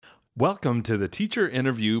Welcome to the Teacher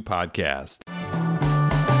Interview Podcast.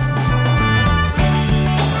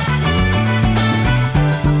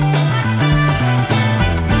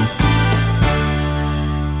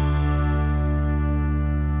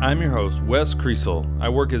 I'm your host, Wes Creasel. I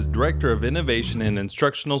work as Director of Innovation and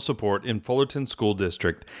Instructional Support in Fullerton School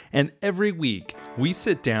District, and every week we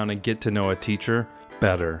sit down and get to know a teacher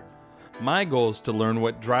better. My goal is to learn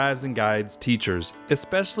what drives and guides teachers,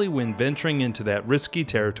 especially when venturing into that risky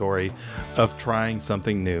territory of trying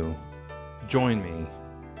something new. Join me.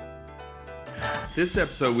 This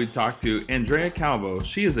episode we talked to Andrea Calvo.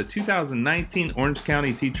 She is a 2019 Orange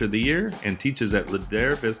County Teacher of the Year and teaches at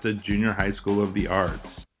Ladera Vista Junior High School of the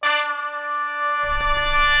Arts.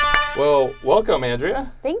 Well, welcome,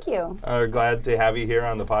 Andrea. Thank you. Glad to have you here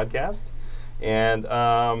on the podcast. And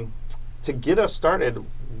to get us started,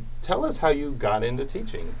 tell us how you got into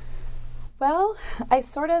teaching. Well, I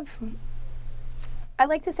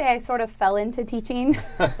like to say I sort of fell into teaching.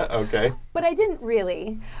 Okay. But I didn't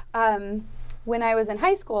really. When I was in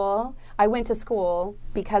high school, I went to school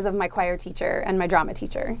because of my choir teacher and my drama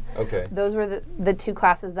teacher. Okay. Those were the two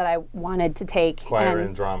classes that I wanted to take. Choir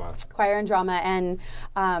and drama. Choir and drama, and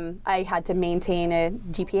I had to maintain a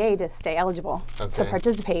GPA to stay eligible to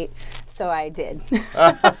participate, so I did.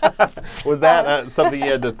 Was that something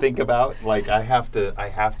you had to think about? Like, I have to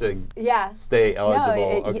stay eligible?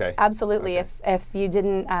 No, okay. Absolutely. Okay. If you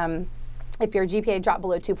didn't... if your GPA dropped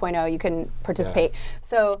below 2.0, you couldn't participate. Yeah.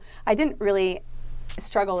 So I didn't really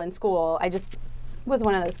struggle in school. I just was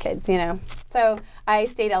one of those kids, you know. So I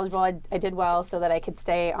stayed eligible. I did well so that I could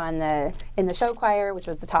stay in the show choir, which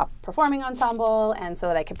was the top performing ensemble, and so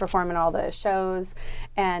that I could perform in all the shows.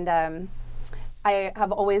 And I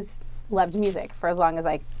have always loved music for as long as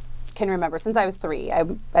I can remember. Since I was 3,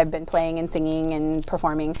 I've been playing and singing and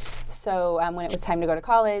performing. So when it was time to go to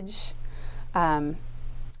college,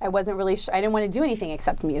 I wasn't really sure. I didn't want to do anything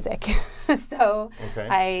except music.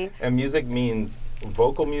 And music means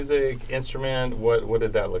vocal music, instrument. What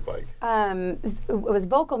did that look like? It was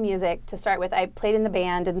vocal music to start with. I played in the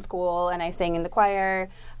band in school and I sang in the choir.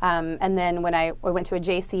 And then when I went to a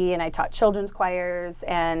JC and I taught children's choirs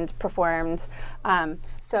and performed.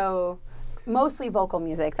 So mostly vocal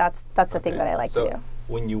music. That's the thing that I like to do.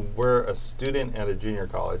 When you were a student at a junior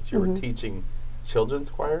college, you were teaching children's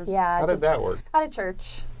choirs? Yeah. How did that work? At a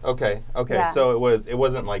church. Okay. Yeah. So it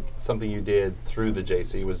wasn't like something you did through the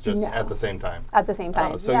JC. It was just at the same time. At the same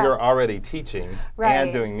time. So you're already teaching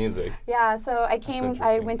and doing music. Yeah. So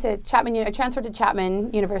I went to Chapman. I transferred to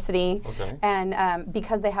Chapman University. Okay. And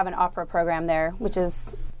because they have an opera program there, which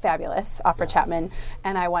is fabulous, Opera Chapman,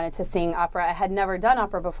 and I wanted to sing opera. I had never done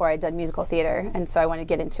opera before. I'd done musical theater, and so I wanted to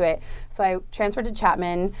get into it. So I transferred to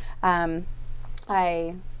Chapman.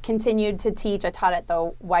 I continued to teach. I taught at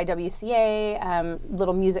the YWCA,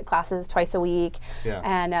 little music classes twice a week. Yeah.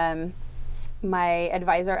 And my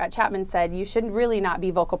advisor at Chapman said, you should really not be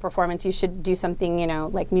vocal performance. You should do something,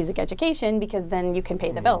 like music education, because then you can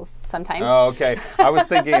pay the bills sometime. Oh, okay. I was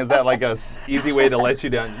thinking, is that like a easy way to let you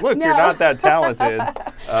down? Look, You're not that talented.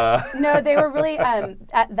 No, they were really,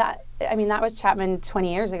 that was Chapman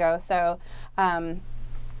 20 years ago. So,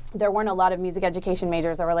 there weren't a lot of music education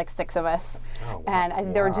majors. There were like 6 of us. Oh, wow.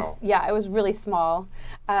 And there were it was really small.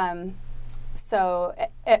 So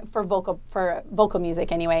for vocal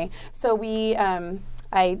music anyway. So we,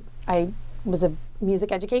 I was a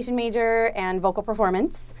music education major and vocal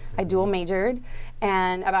performance. I dual majored.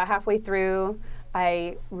 And about halfway through,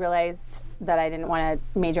 I realized that I didn't want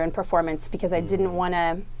to major in performance because I didn't want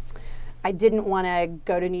to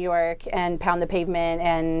go to New York and pound the pavement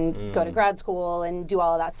and go to grad school and do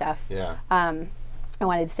all of that stuff. Yeah. I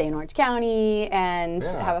wanted to stay in Orange County and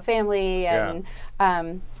have a family. And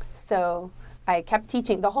so I kept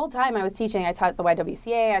teaching. The whole time I was teaching, I taught at the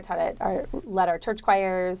YWCA. I led our church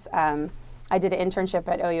choirs. I did an internship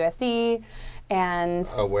at OUSD. And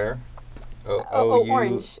where?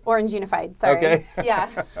 Orange Unified, sorry. Okay. Yeah.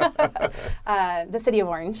 The city of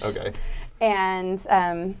Orange. Okay. And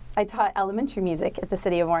I taught elementary music at the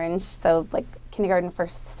city of Orange, so like kindergarten,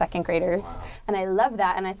 first, second graders. Wow. And I loved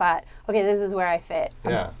that, and I thought, okay, this is where I fit.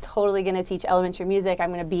 I'm totally going to teach elementary music. I'm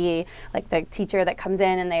going to be like the teacher that comes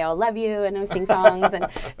in and they all love you and sing songs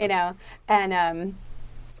and,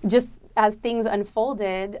 just as things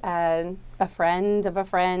unfolded, a friend of a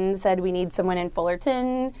friend said we need someone in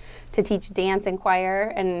Fullerton to teach dance and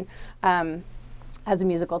choir. And as a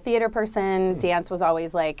musical theater person, dance was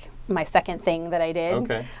always like my second thing that I did.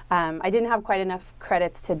 Okay. I didn't have quite enough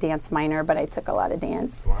credits to dance minor, but I took a lot of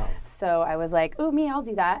dance. Wow. So I was like, ooh, I'll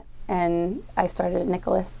do that. And I started at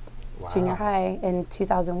Nicholas Junior High in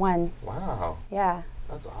 2001. Wow. Yeah.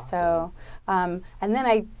 That's awesome. So, and then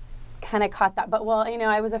kind of caught that. But, well, you know,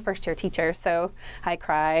 I was a first-year teacher, so I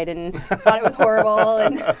cried and thought it was horrible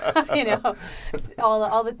and, you know,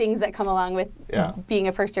 all the things that come along with being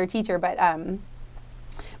a first-year teacher.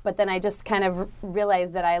 But then I just kind of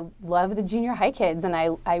realized that I love the junior high kids, and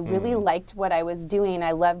I really liked what I was doing.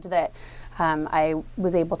 I loved that I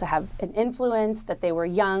was able to have an influence, that they were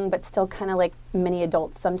young but still kind of like mini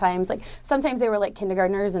adults sometimes. Like sometimes they were like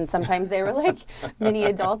kindergartners and sometimes they were like mini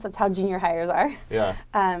adults. That's how junior hires are. Yeah.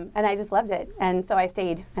 And I just loved it. And so I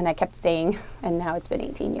stayed and I kept staying, and now it's been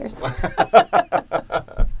 18 years.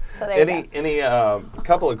 So any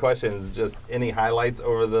couple of questions, just any highlights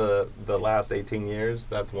over the last 18 years?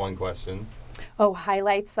 That's one question. Oh,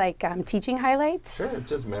 highlights, like teaching highlights? Sure,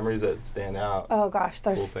 just memories that stand out. Oh gosh,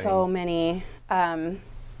 there's so many.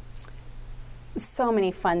 So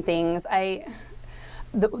many fun things.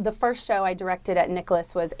 The first show I directed at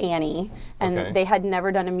Nicholas was Annie, and they had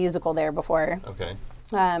never done a musical there before. Okay.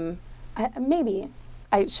 Maybe,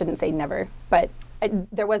 I shouldn't say never, but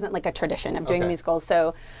there wasn't like a tradition of doing musicals.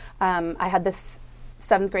 So I had this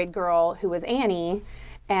 7th grade girl who was Annie,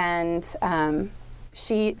 and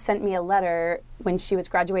she sent me a letter when she was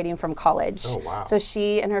graduating from college. Oh, wow. So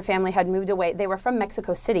she and her family had moved away. They were from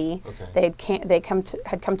Mexico City. Okay. They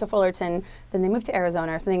had come to Fullerton, then they moved to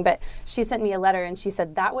Arizona or something. But she sent me a letter, and she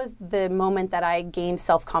said that was the moment that I gained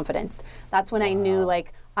self-confidence. That's when I knew,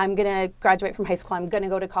 like, I'm going to graduate from high school. I'm going to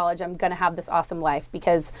go to college. I'm going to have this awesome life,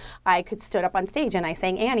 because I could stood up on stage and I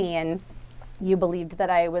sang Annie, and you believed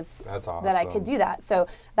that I was that I could do that. So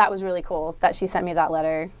that was really cool that she sent me that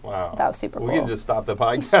letter. Wow. That was super cool. We can just stop the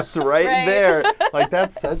podcast right there. Like,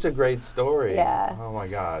 that's such a great story. Yeah. Oh my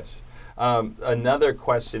gosh. Another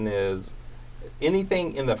question is,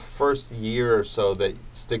 anything in the first year or so that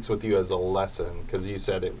sticks with you as a lesson? Because you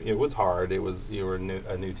said it was hard. You were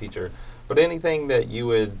a new teacher. But anything that you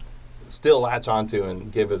would still latch onto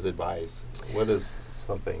and give as advice? What is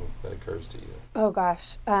something that occurs to you? Oh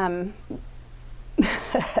gosh.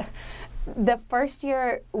 The first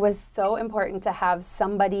year was so important to have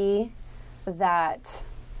somebody that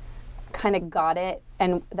kind of got it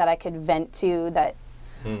and that I could vent to. That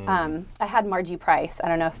I had Margie Price. I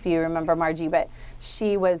don't know if you remember Margie, but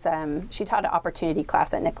she was she taught an opportunity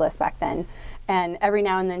class at Nicholas back then, and every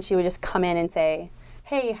now and then she would just come in and say,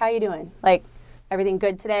 "Hey, how you doing? Like, everything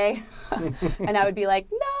good today?" And I would be like,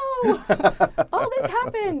 "No, oh, this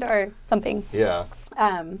happened," or something. Yeah.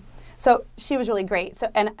 So she was really great. So,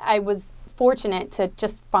 and I was fortunate to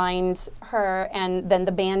just find her and then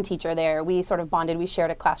the band teacher there. We sort of bonded. We shared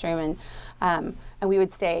a classroom, and we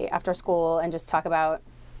would stay after school and just talk about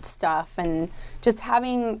stuff, and just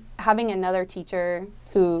having another teacher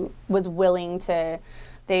who was willing to.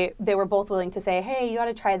 They were both willing to say, "Hey, you ought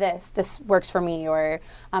to try this. This works for me." Or,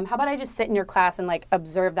 "How about I just sit in your class and like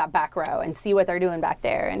observe that back row and see what they're doing back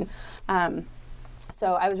there?" And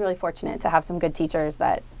so I was really fortunate to have some good teachers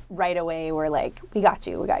that right away were like, "We got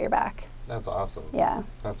you. We got your back." That's awesome. Yeah.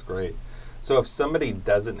 That's great. So if somebody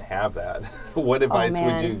doesn't have that, what advice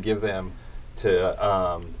would you give them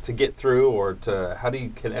to get through, or to how do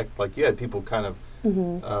you connect? Like, you had people kind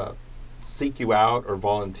of seek you out or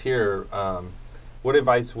volunteer. What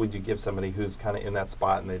advice would you give somebody who's kind of in that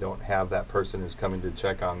spot and they don't have that person who's coming to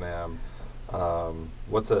check on them?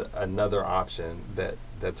 What's another option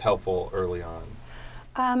that's helpful early on?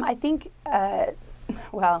 I think,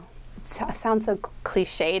 well, it sounds so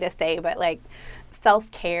cliche to say, but like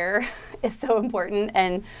self-care is so important.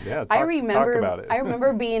 And talk about it. I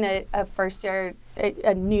remember being a first year,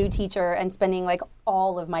 a new teacher, and spending like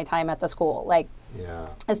all of my time at the school, like. Yeah.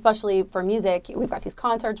 Especially for music, we've got these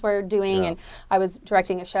concerts we're doing, and I was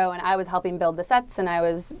directing a show, and I was helping build the sets, and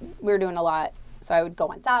we were doing a lot. So I would go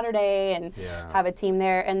on Saturday and have a team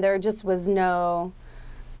there, and there just was no.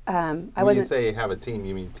 When you say have a team,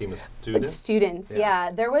 you mean team of students? Students,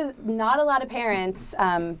 yeah. There was not a lot of parents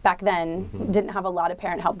back then. Didn't have a lot of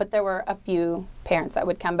parent help, but there were a few parents that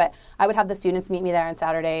would come. But I would have the students meet me there on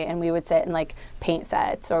Saturday, and we would sit and like paint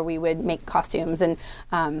sets, or we would make costumes, and.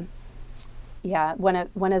 One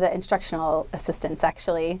of the instructional assistants,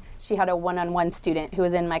 actually, she had a one-on-one student who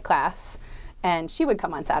was in my class, and she would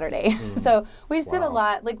come on Saturday. So we just did a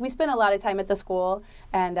lot. Like, we spent a lot of time at the school,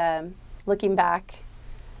 and looking back,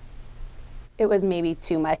 it was maybe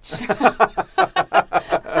too much.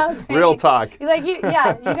 Real talk. Like, you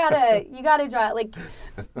gotta draw. Like,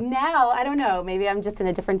 now, I don't know. Maybe I'm just in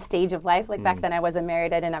a different stage of life. Like, back then I wasn't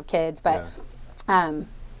married. I didn't have kids, but.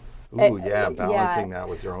 Balancing that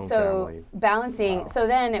with your own family. Balancing. So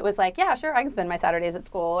then it was like, yeah, sure, I can spend my Saturdays at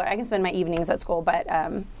school, or I can spend my evenings at school, but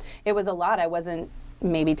it was a lot. I wasn't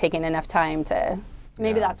maybe taking enough time to.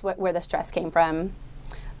 Maybe that's where the stress came from.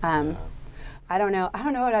 I don't know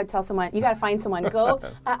what I'd tell someone. You got to find someone. Go.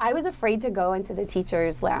 I was afraid to go into the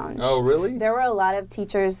teacher's lounge. Oh, really? There were a lot of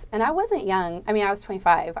teachers, and I wasn't young. I mean, I was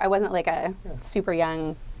 25. I wasn't like a super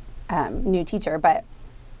young new teacher, but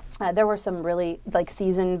there were some really like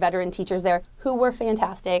seasoned veteran teachers there who were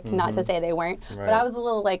fantastic. Not to say they weren't, but I was a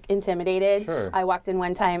little like intimidated. Sure. I walked in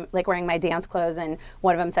one time like wearing my dance clothes, and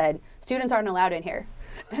one of them said, "Students aren't allowed in here."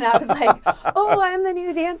 And I was like, "Oh, I'm the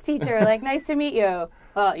new dance teacher. Like, nice to meet you."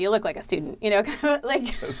 Well, you look like a student, you know, kind of like.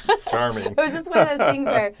 Charming. It was just one of those things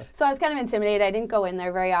where, so I was kind of intimidated. I didn't go in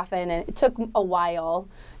there very often, and it took a while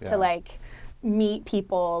to like meet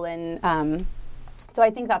people, and so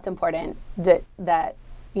I think that's important that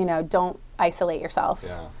you know, don't isolate yourself.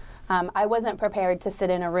 Yeah. I wasn't prepared to sit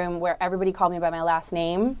in a room where everybody called me by my last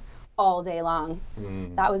name all day long.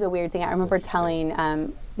 That was a weird thing. I remember telling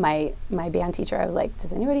my band teacher, I was like,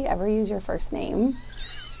 "Does anybody ever use your first name?"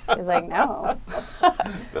 She was like, "No."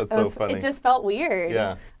 That's so funny. It just felt weird.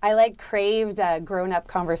 Yeah. I like craved a grown-up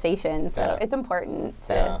conversation, so it's important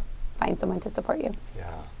to find someone to support you.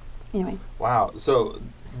 Yeah. Anyway. Wow. So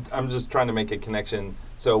I'm just trying to make a connection.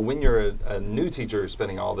 So when you're a new teacher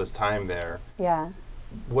spending all this time there,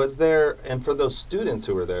 was there, and for those students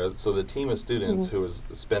who were there, so the team of students who was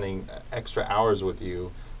spending extra hours with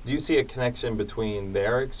you, do you see a connection between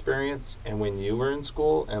their experience and when you were in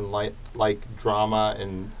school, and like drama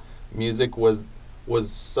and music was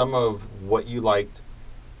some of what you liked,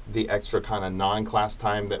 the extra kind of non-class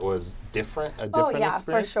time that was different, a different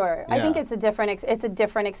experience? For sure. Yeah. I think it's a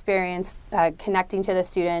different experience connecting to the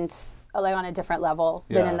students like on a different level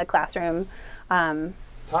than in the classroom.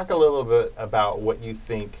 Talk a little bit about what you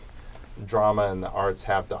think drama and the arts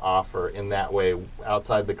have to offer in that way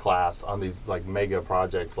outside the class on these like mega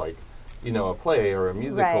projects, like, you know, a play or a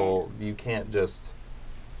musical. Right. You can't just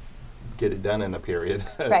get it done in a period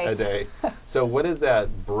a day. So what does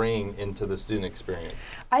that bring into the student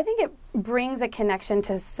experience? I think it brings a connection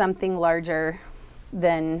to something larger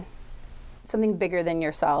than, something bigger than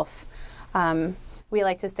yourself. We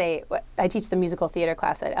like to say, I teach the musical theater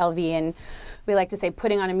class at LV, and we like to say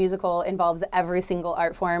putting on a musical involves every single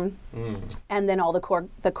art form and then all the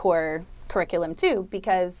core curriculum too,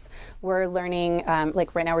 because we're learning,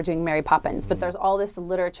 like right now we're doing Mary Poppins, but there's all this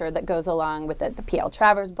literature that goes along with it, the P.L.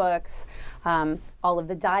 Travers books, all of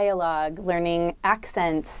the dialogue, learning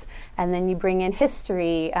accents, and then you bring in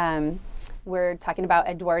history. We're talking about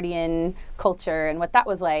Edwardian culture and what that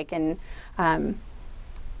was like, and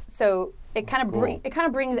so it kind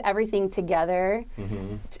of brings everything together,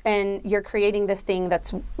 and you're creating this thing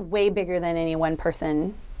that's way bigger than any one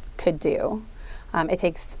person could do. It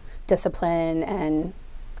takes discipline and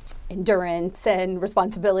endurance and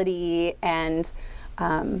responsibility and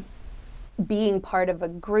being part of a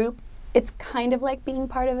group. It's kind of like being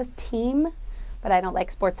part of a team, but I don't like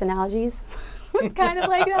sports analogies. It's kind of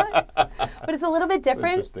like that, but it's a little bit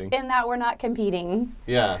different in that we're not competing.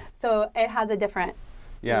 Yeah. So it has a different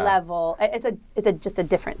level. It's just a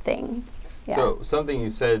different thing. Yeah. So something you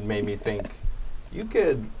said made me think you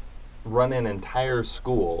could run an entire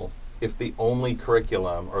school if the only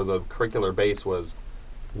curriculum or the curricular base was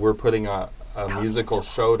we're putting a musical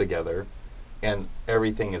show together and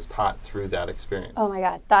everything is taught through that experience. Oh my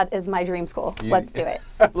God, that is my dream school. Let's do it.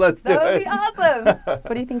 Let's do it. That would be awesome.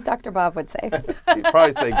 What do you think Dr. Bob would say? He'd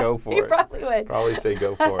probably say go for it. He probably would. Probably say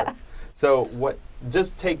go for it. So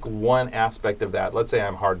just take one aspect of that. Let's say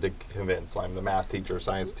I'm hard to convince. I'm the math teacher,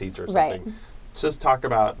 science teacher, something. Right. Just talk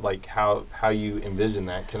about like how you envision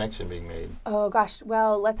that connection being made. Oh gosh,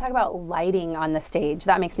 well, let's talk about lighting on the stage.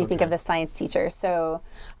 That makes me think of the science teacher. So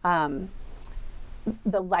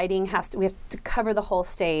the lighting we have to cover the whole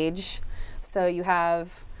stage. So you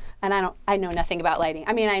have, and I know nothing about lighting.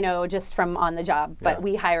 I mean, I know just from on the job, but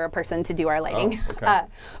we hire a person to do our lighting. Oh,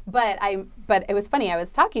 okay. But it was funny. I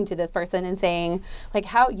was talking to this person and saying, like,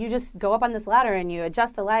 how you just go up on this ladder and you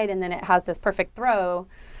adjust the light and then it has this perfect throw.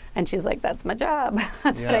 And she's like, that's my job.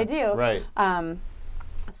 That's what I do. Right.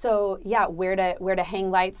 So where to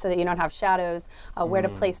hang lights so that you don't have shadows, where to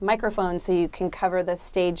place microphones so you can cover the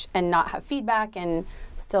stage and not have feedback and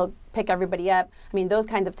still pick everybody up. I mean, those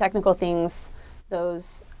kinds of technical things,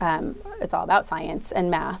 it's all about science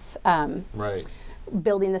and math. Right.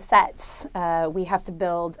 Building the sets. We have to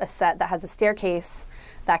build a set that has a staircase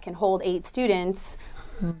that can hold 8 students,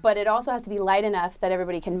 but it also has to be light enough that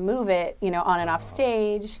everybody can move it, on and off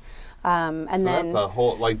stage. And so then that's a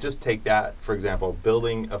whole, just take that, for example,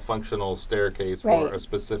 building a functional staircase for a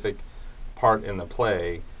specific part in the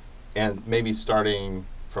play, and maybe starting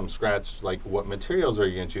from scratch, like what materials are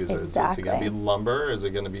you going to choose? Exactly. Is it going to be lumber? Is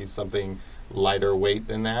it going to be something lighter weight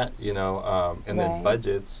than that? And then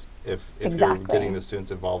budgets, if you're getting the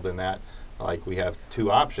students involved in that. like we have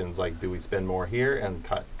two options. Like, do we spend more here and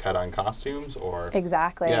cut on costumes, or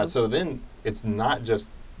exactly? Yeah. So then it's not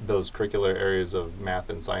just those curricular areas of math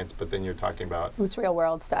and science, but then you're talking about it's real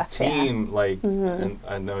world stuff. Team, and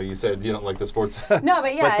I know you said you don't like the sports. No,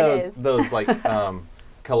 but yeah, but it is. Those like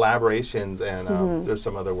collaborations and there's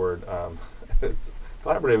some other word. It's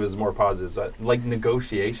collaborative is more positive, like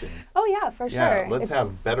negotiations. Oh yeah, for sure. Yeah, let's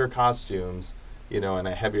have better costumes, and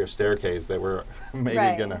a heavier staircase that we're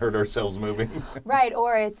maybe going to hurt ourselves moving. Right,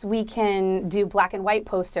 or we can do black and white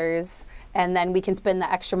posters, and then we can spend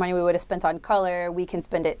the extra money we would have spent on color, we can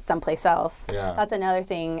spend it someplace else. Yeah. That's another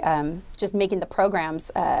thing, just making the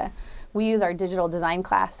programs. We use our digital design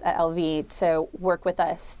class at LV to work with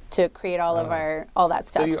us to create all that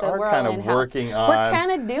stuff. So we're kind all of in-house. working on We're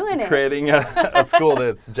kind of doing it. Creating a school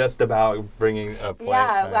that's just about bringing a plant.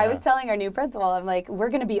 Yeah, I was telling our new principal, I'm like, we're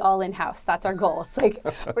going to be all in-house. That's our goal. It's like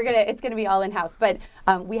it's going to be all in-house. But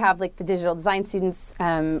we have like the digital design students.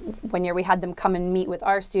 One year we had them come and meet with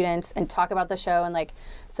our students and talk about the show, and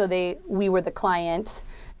we were the client.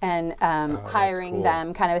 And hiring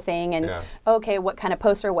them, kind of a thing, and okay, what kind of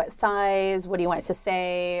poster, what size, what do you want it to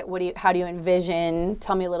say, how do you envision?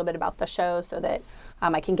 Tell me a little bit about the show so that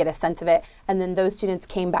I can get a sense of it. And then those students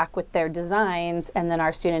came back with their designs, and then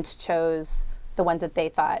our students chose the ones that they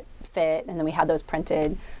thought fit, and then we had those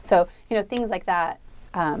printed. So things like that.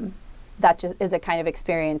 That just is a kind of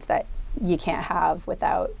experience that you can't have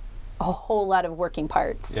without a whole lot of working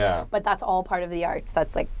parts. Yeah. But that's all part of the arts.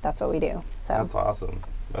 That's what we do. So that's awesome.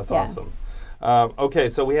 That's awesome. Okay,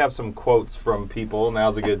 so we have some quotes from people.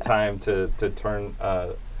 Now's a good time to turn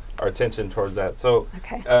our attention towards that. So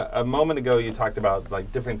a moment ago you talked about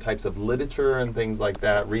like different types of literature and things like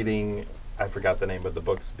that, reading, I forgot the name of the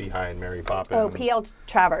books behind Mary Poppins. Oh, P.L.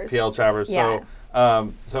 Travers. P.L. Travers. Yeah.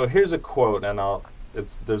 So here's a quote, and I'll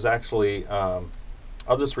just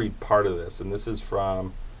read part of this, and this is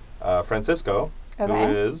from Francisco, who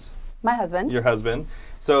is my husband. Your husband.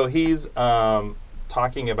 So he's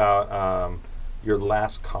talking about your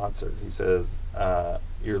last concert. He says,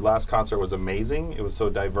 your last concert was amazing. It was so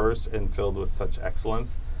diverse and filled with such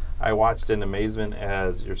excellence. I watched in amazement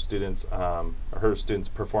as your students, her students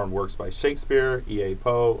performed works by Shakespeare, E.A.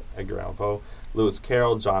 Poe, Edgar Allan Poe, Lewis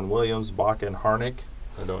Carroll, John Williams, Bach and Harnick.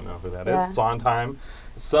 I don't know who that is. Sondheim.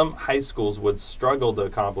 Some high schools would struggle to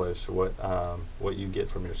accomplish what you get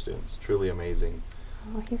from your students. Truly amazing.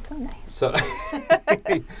 Oh, he's so nice. So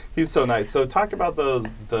he's so nice. So talk about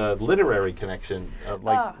the literary connection.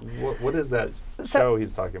 What is that show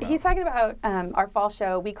he's talking about? He's talking about our fall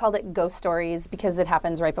show. We called it Ghost Stories because it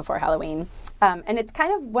happens right before Halloween. And it's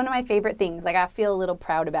kind of one of my favorite things. Like, I feel a little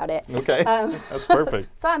proud about it. Okay, that's perfect.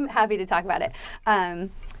 So I'm happy to talk about it.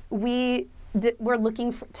 We're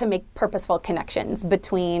looking to make purposeful connections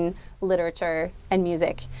between literature and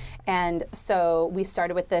music. And so we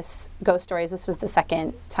started with this Ghost Stories. This was the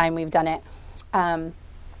second time we've done it. And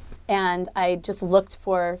I just looked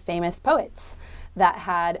for famous poets that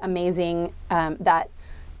had amazing, that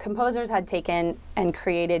composers had taken and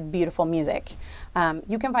created beautiful music.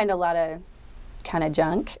 You can find a lot of kind of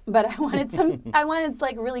junk, but I wanted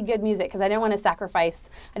like really good music because I didn't want to sacrifice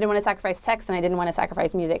text, and I didn't want to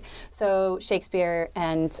sacrifice music. So Shakespeare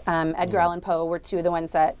and Edgar Allan Poe were two of the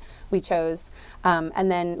ones that we chose,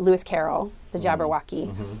 and then Lewis Carroll, the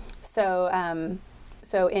Jabberwocky.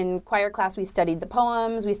 So in choir class we studied the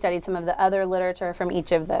poems, we studied some of the other literature from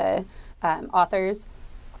each of the authors.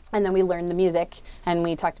 And then we learned the music, and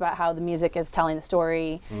we talked about how the music is telling the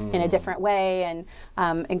story in a different way, and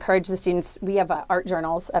encourage the students. We have art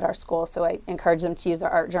journals at our school, so I encourage them to use their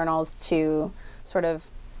art journals to sort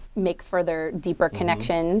of make further, deeper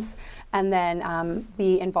connections. And then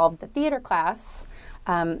we involved the theater class.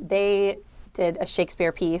 They did a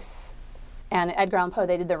Shakespeare piece, and Edgar Allan Poe,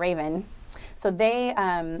 they did The Raven. So they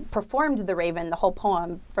performed The Raven, the whole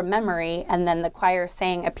poem, from memory, and then the choir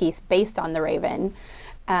sang a piece based on The Raven.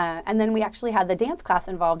 And then we actually had the dance class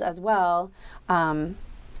involved as well.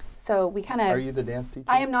 So we kind of... Are you the dance teacher?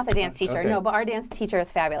 I am not the dance teacher, no, but our dance teacher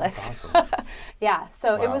is fabulous. That's awesome. Yeah,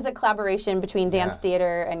 so it was a collaboration between dance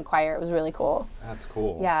theater and choir. It was really cool. That's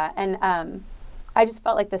cool. Yeah, and I just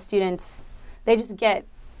felt like the students, they just get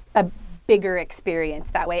a bigger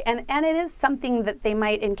experience that way. And it is something that they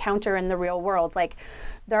might encounter in the real world. Like,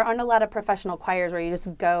 there aren't a lot of professional choirs where you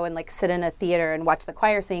just go and like sit in a theater and watch the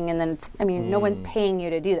choir sing, and then no one's paying you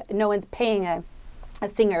to do that. No one's paying a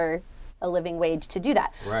singer a living wage to do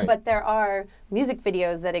that. Right. But there are music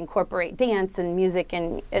videos that incorporate dance and music,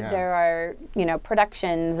 and there are,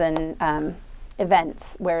 productions and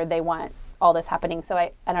events where they want all this happening. So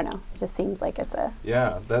I don't know. It just seems like it's a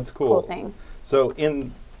that's cool. Cool thing. So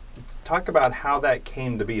talk about how that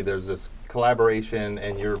came to be. There's this collaboration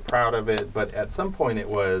and you're proud of it, but at some point it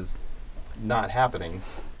was not happening.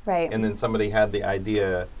 Right. And then somebody had the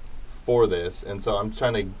idea for this, and so I'm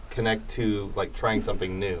trying to connect to like trying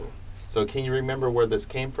something new. So can you remember where this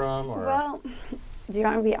came from? Or? Well, do you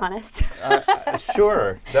want me to be honest?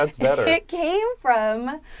 Sure, that's better. It came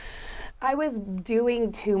from, I was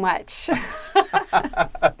doing too much.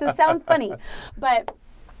 This sounds funny, but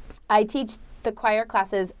I teach the choir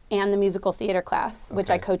classes and the musical theater class, which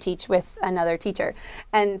I co-teach with another teacher.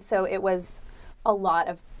 And so it was a lot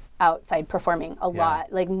of outside performing, a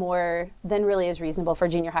lot, like more than really is reasonable for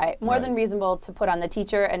junior high, more than reasonable to put on the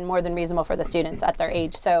teacher and more than reasonable for the students at their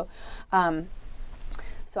age. So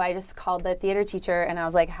so I just called the theater teacher and I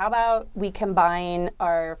was like, how about we combine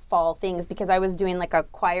our fall things? Because I was doing like a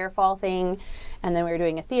choir fall thing and then we were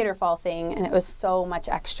doing a theater fall thing, and it was so much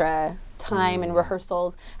extra time and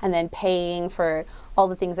rehearsals and then paying for all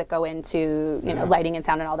the things that go into, you know, lighting and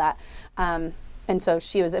sound and all that. And so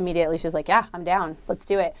she was like, yeah, I'm down. Let's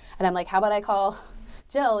do it. And I'm like, how about I call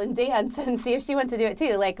Jill and dance and see if she wants to do it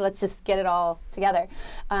too? Like, let's just get it all together.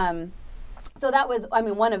 So that was, I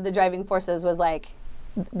mean, one of the driving forces was like,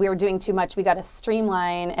 we were doing too much. We got to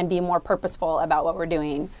streamline and be more purposeful about what we're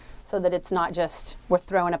doing so that it's not just we're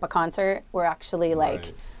throwing up a concert. We're actually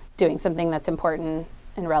like doing something that's important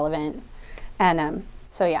and relevant. And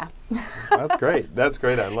so, yeah. That's great. That's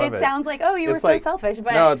great. I love it. It sounds like, oh, you were so selfish.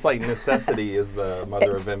 But no, it's like necessity is the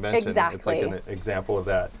mother of invention. Exactly. It's like an example of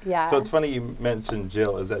that. Yeah. So it's funny you mentioned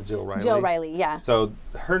Jill. Is that Jill Riley? Jill Riley, yeah. So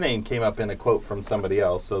her name came up in a quote from somebody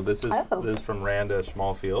else. So this is from Randa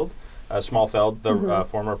Schmalfeld, the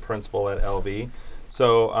former principal at LV.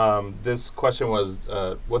 So this question was,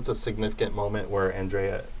 what's a significant moment where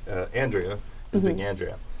Andrea is being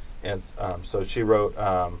Andrea? And so she wrote,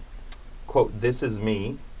 quote, "This is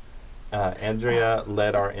me." Andrea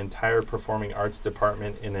led our entire performing arts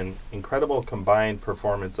department in an incredible combined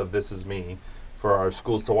performance of This Is Me for our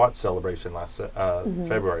Schools to Watch celebration last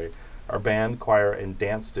February. Our band, choir, and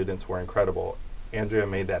dance students were incredible. Andrea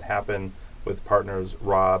made that happen with partners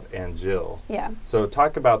Rob and Jill. Yeah. So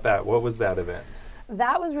talk about that. What was that event?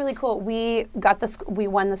 That was really cool. We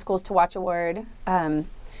won the Schools to Watch award,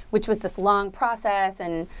 which was this long process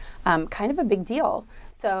and kind of a big deal.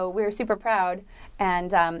 So we were super proud,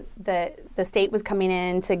 and the state was coming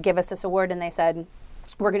in to give us this award, and they said,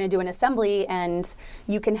 we're going to do an assembly, and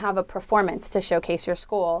you can have a performance to showcase your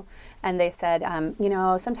school. And they said, you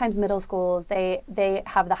know, sometimes middle schools, they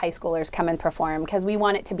have the high schoolers come and perform because we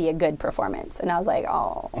want it to be a good performance. And I was like,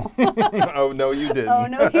 oh. Oh, no, you didn't. Oh,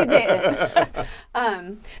 no, you didn't.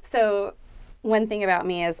 So one thing about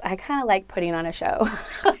me is I kind of like putting on a show.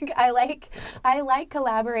 I like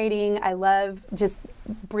collaborating. I love just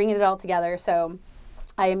bringing it all together. So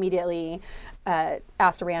I immediately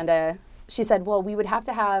asked Randa. She said, well, we would have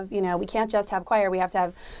to have, you know, we can't just have choir. We have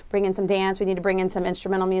to bring in some dance. We need to bring in some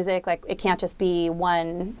instrumental music. Like, it can't just be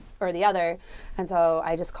one or the other. And so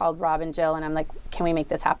I just called Rob and Jill, and I'm like, can we make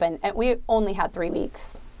this happen? And we only had 3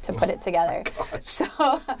 weeks to put it together. So,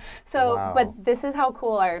 wow. But this is how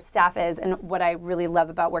cool our staff is. And what I really love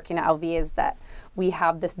about working at LV is that we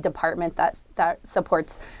have this department that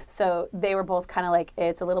supports. So they were both kind of like,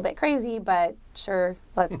 it's a little bit crazy, but sure,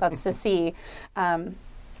 let's just see.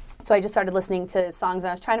 So I just started listening to songs,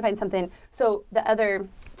 and I was trying to find something. So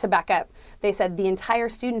to back up, they said the entire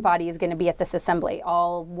student body is going to be at this assembly,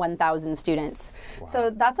 all 1,000 students. Wow. So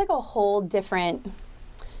that's like a whole different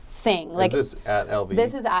thing. Like, is this at LV?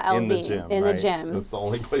 This is at LV. In the gym, in right? the gym. That's the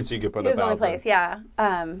only place you could put 1,000. It was the only place,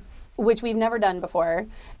 yeah. Which we've never done before.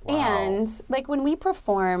 Wow. And like when we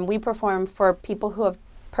perform for people who have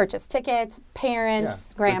purchased tickets,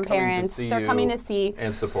 parents, grandparents. They're coming to see.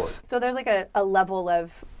 And support. So there's like a level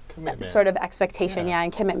of commitment. Sort of expectation,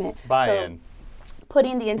 and commitment. Buy-in. So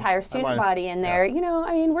putting the entire student body in there, you know,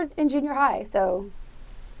 I mean, we're in junior high, so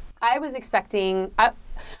I was expecting,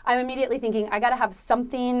 I'm immediately thinking, I got to have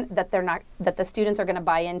something that that the students are going to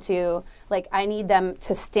buy into. Like, I need them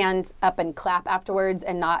to stand up and clap afterwards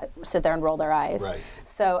and not sit there and roll their eyes. Right.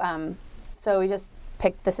 So we just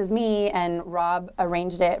picked This Is Me, and Rob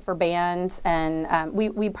arranged it for bands, and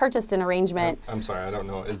we purchased an arrangement. I'm sorry, I don't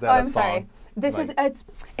know. Is that a song? Sorry. This is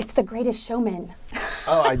it's The Greatest Showman.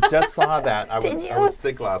 Oh, I just saw that. I was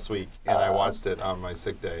sick last week, and I watched it on my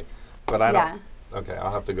sick day. But I don't. Okay,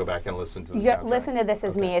 I'll have to go back and listen to the soundtrack. Listen to This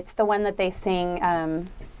Is Me. It's the one that they sing.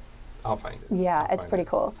 I'll find it. Yeah, it's pretty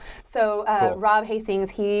cool. So Rob Hastings,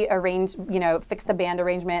 he arranged, fixed the band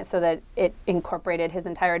arrangement so that it incorporated his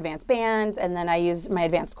entire advanced band, and then I used my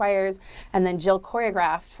advanced choirs, and then Jill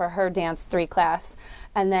choreographed for her Dance 3 class.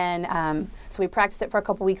 And then, so we practiced it for a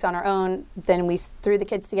couple weeks on our own. Then we threw the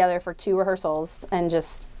kids together for 2 rehearsals and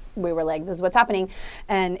just we were like, this is what's happening.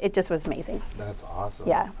 And it just was amazing. That's awesome.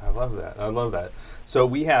 Yeah. I love that. So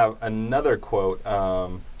we have another quote.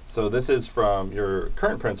 So this is from your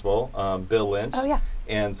current principal, Bill Lynch. Oh, yeah.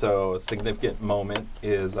 And so a significant moment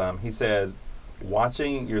is, he said,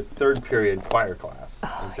 watching your third period choir class.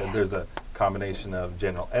 He said there's a combination of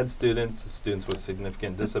general ed students with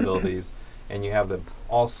significant disabilities, and you have them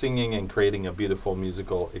all singing and creating a beautiful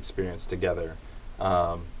musical experience together.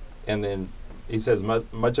 And then he says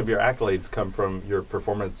much of your accolades come from your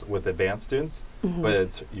performance with advanced students, but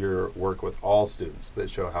it's your work with all students that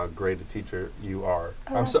show how great a teacher you are.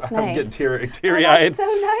 Oh, I'm getting teary-eyed.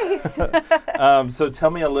 Oh, that's so nice. So tell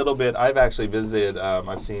me a little bit. I've actually visited,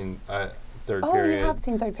 I've seen third period. Oh, you have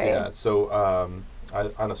seen third period. Yeah, so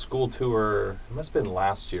on a school tour, it must have been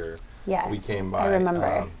last year. Yes, we came by. I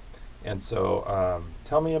remember. And so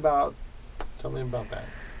tell me about that.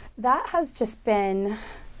 That has just been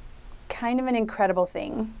kind of an incredible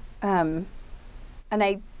thing. And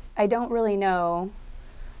I don't really know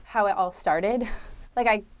how it all started. Like,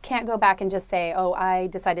 I can't go back and just say, oh, I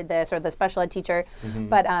decided this, or the special ed teacher.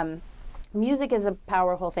 But music is a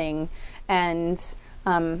powerful thing, and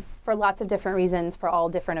for lots of different reasons, for all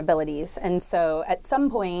different abilities. And so at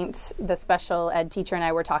some point, the special ed teacher and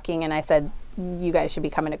I were talking, and I said, you guys should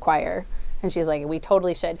be coming to choir. And she's like, we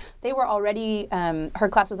totally should. They were already, her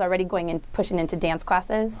class was already going and pushing into dance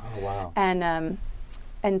classes. Oh, wow.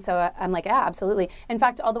 And so I'm like, yeah, absolutely. In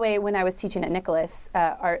fact, all the way when I was teaching at Nicholas,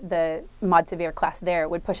 the Mod Severe class there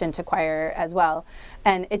would push into choir as well.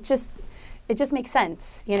 And it just makes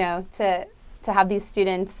sense, you know, to have these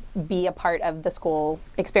students be a part of the school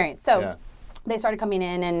experience. So they started coming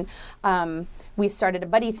in, and we started a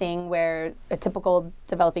buddy thing where a typical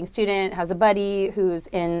developing student has a buddy who's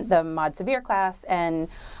in the Mod Severe class, and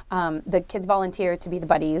the kids volunteer to be the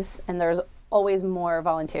buddies, and there's always more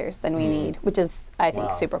volunteers than we need, which is, I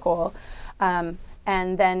think, super cool.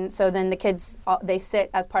 And then the kids, they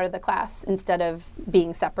sit as part of the class instead of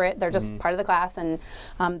being separate. They're just part of the class. And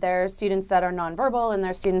there are students that are nonverbal, and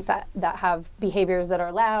there are students that have behaviors that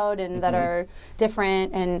are loud and that are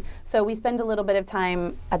different. And so we spend a little bit of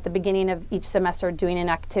time at the beginning of each semester doing an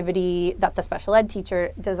activity that the special ed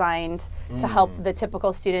teacher designed to help the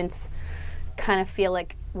typical students kind of feel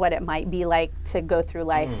like what it might be like to go through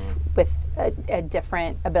life with a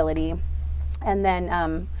different ability. And then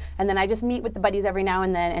I just meet with the buddies every now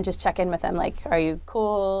and then and just check in with them, like, are you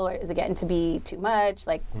cool? Or is it getting to be too much?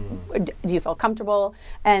 Like, do you feel comfortable?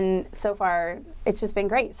 And so far, it's just been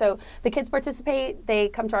great. So the kids participate. They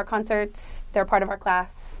come to our concerts. They're part of our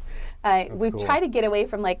class. We try to get away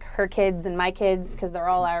from, like, her kids and my kids, because they're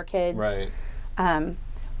all our kids. Right.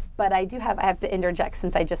 But I have to interject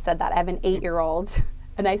since I just said that. I have an 8-year-old.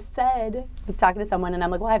 And I was talking to someone, and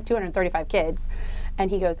I'm like, well, I have 235 kids.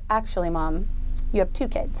 And he goes, actually, Mom, you have 2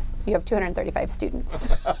 kids. You have 235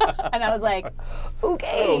 students. And I was like,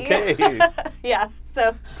 okay. Yeah.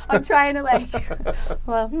 So I'm trying to, like,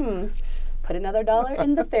 put another $1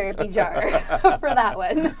 in the therapy jar for that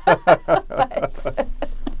one. But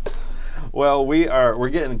well, we're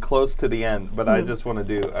getting close to the end, but I just want to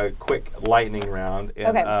do a quick lightning round.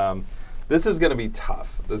 And this is going to be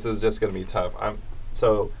tough. This is just going to be tough.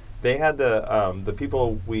 So they had to, the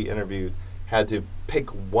people we interviewed had to pick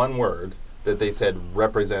one word that they said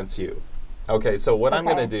represents you. Okay, so what I'm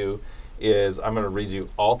going to do is I'm going to read you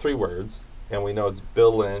all 3 words, and we know it's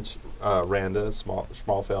Bill Lynch, Randa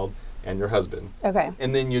Schmalfeld, and your husband. Okay.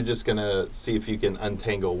 And then you're just going to see if you can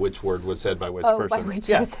untangle which word was said by which person. By which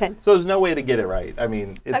person. So there's no way to get it right. I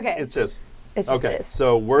mean, it's just okay. Is.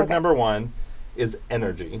 So word number 1 is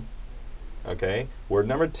energy. Okay. Word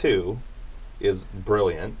number 2 is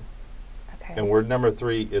brilliant. Okay. And word number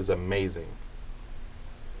 3 is amazing.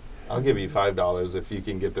 I'll give you $5 if you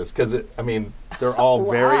can get this, because they're all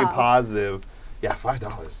very positive. Yeah,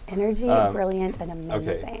 $5. Energy, brilliant, and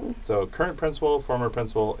amazing. Okay. So current principal, former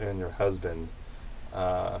principal, and your husband.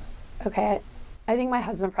 Okay. I think my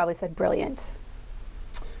husband probably said brilliant.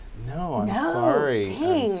 No, I'm sorry.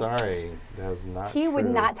 Dang. I'm sorry. That is not He true. would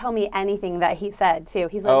not tell me anything that he said, too.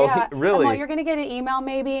 He's like, really? Well, you're going to get an email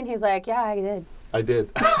maybe? And he's like, yeah, I did. I did.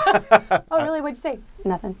 Oh, really? What'd you say?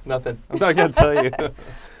 Nothing. Nothing. I'm not going to tell you.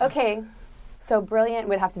 Okay. So brilliant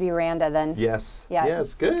would have to be Randa then. Yes. Yeah.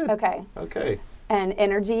 Yes, good. Okay. Okay. And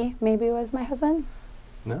energy maybe was my husband?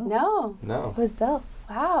 No. It was Bill.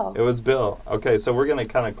 Wow. It was Bill. Okay, so we're going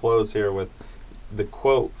to kind of close here with the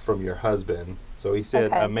quote from your husband. So he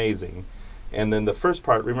said, amazing. And then the first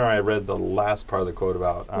part, remember I read the last part of the quote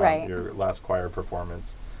about your last choir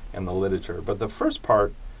performance and the literature. But the first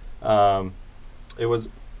part, it was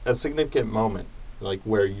a significant moment, like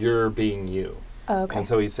where you're being you. Oh, okay. And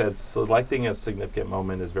so he said selecting a significant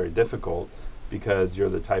moment is very difficult because you're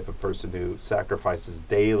the type of person who sacrifices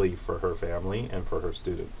daily for her family and for her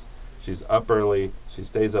students. She's up early, she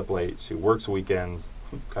stays up late, she works weekends,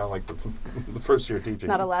 kind of like the first year teaching.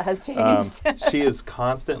 Not a lot has changed. She is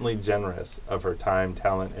constantly generous of her time,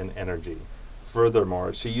 talent, and energy.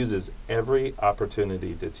 Furthermore, she uses every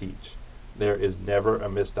opportunity to teach. There is never a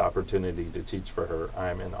missed opportunity to teach for her. I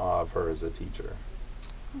am in awe of her as a teacher.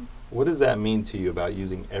 What does that mean to you about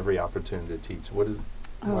using every opportunity to teach? Why do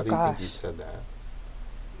you think you said that?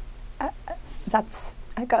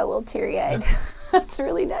 I got a little teary-eyed. That's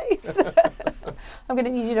really nice. I'm going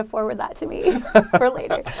to need you to forward that to me for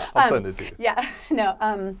later. I'll send it to you. Yeah,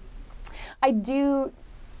 no. I do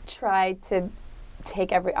try to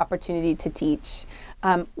take every opportunity to teach.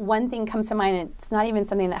 One thing comes to mind, and it's not even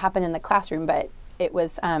something that happened in the classroom, but it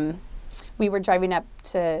was, we were driving up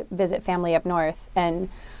to visit family up north, and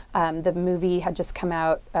the movie had just come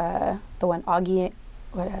out, the one, Augie,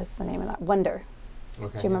 what is the name of that? Wonder.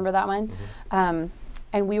 Okay, do you remember that one? Mm-hmm.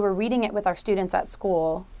 And we were reading it with our students at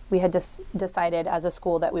school. We had decided as a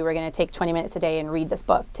school that we were going to take 20 minutes a day and read this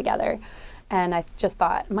book together. And I just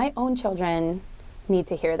thought, my own children need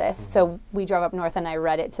to hear this. Mm-hmm. So we drove up north and I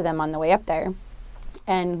read it to them on the way up there.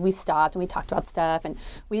 And we stopped and we talked about stuff, and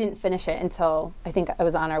we didn't finish it until I think I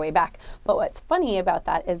was on our way back. But what's funny about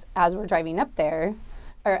that is as we're driving up there,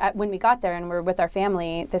 when we got there and we're with our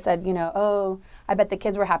family, they said, I bet the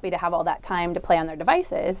kids were happy to have all that time to play on their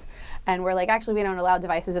devices. And we're like, actually, we don't allow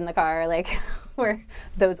devices in the car. Like, we're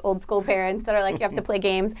those old school parents that are like, you have to play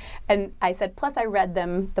games. And I said, plus I read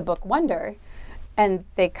them the book Wonder. And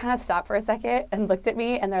they kind of stopped for a second and looked at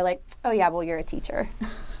me, and they're like, oh, yeah, well, you're a teacher.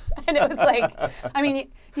 And it was like, I mean,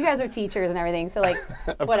 you guys are teachers and everything, so like,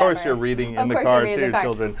 of whatever. course you're reading in the car to your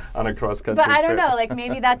children on a cross-country trip. But I don't trip. know, like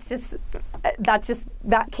maybe that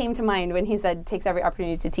came to mind when he said takes every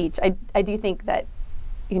opportunity to teach. I do think that,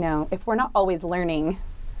 if we're not always learning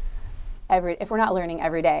if we're not learning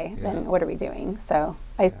every day, then what are we doing? So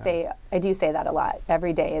I do say that a lot.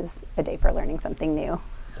 Every day is a day for learning something new.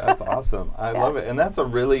 That's awesome. I love it. And that's a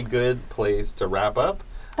really good place to wrap up.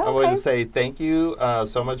 Okay. I wanted to say thank you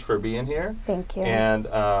so much for being here. Thank you. And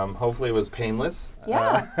hopefully it was painless.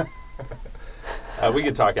 Yeah. We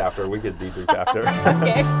could talk after. We could debrief after.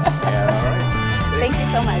 Okay. And, all right. Thank you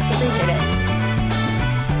so much. Appreciate it.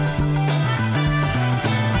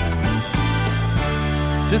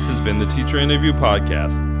 This has been the Teacher Interview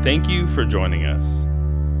Podcast. Thank you for joining us.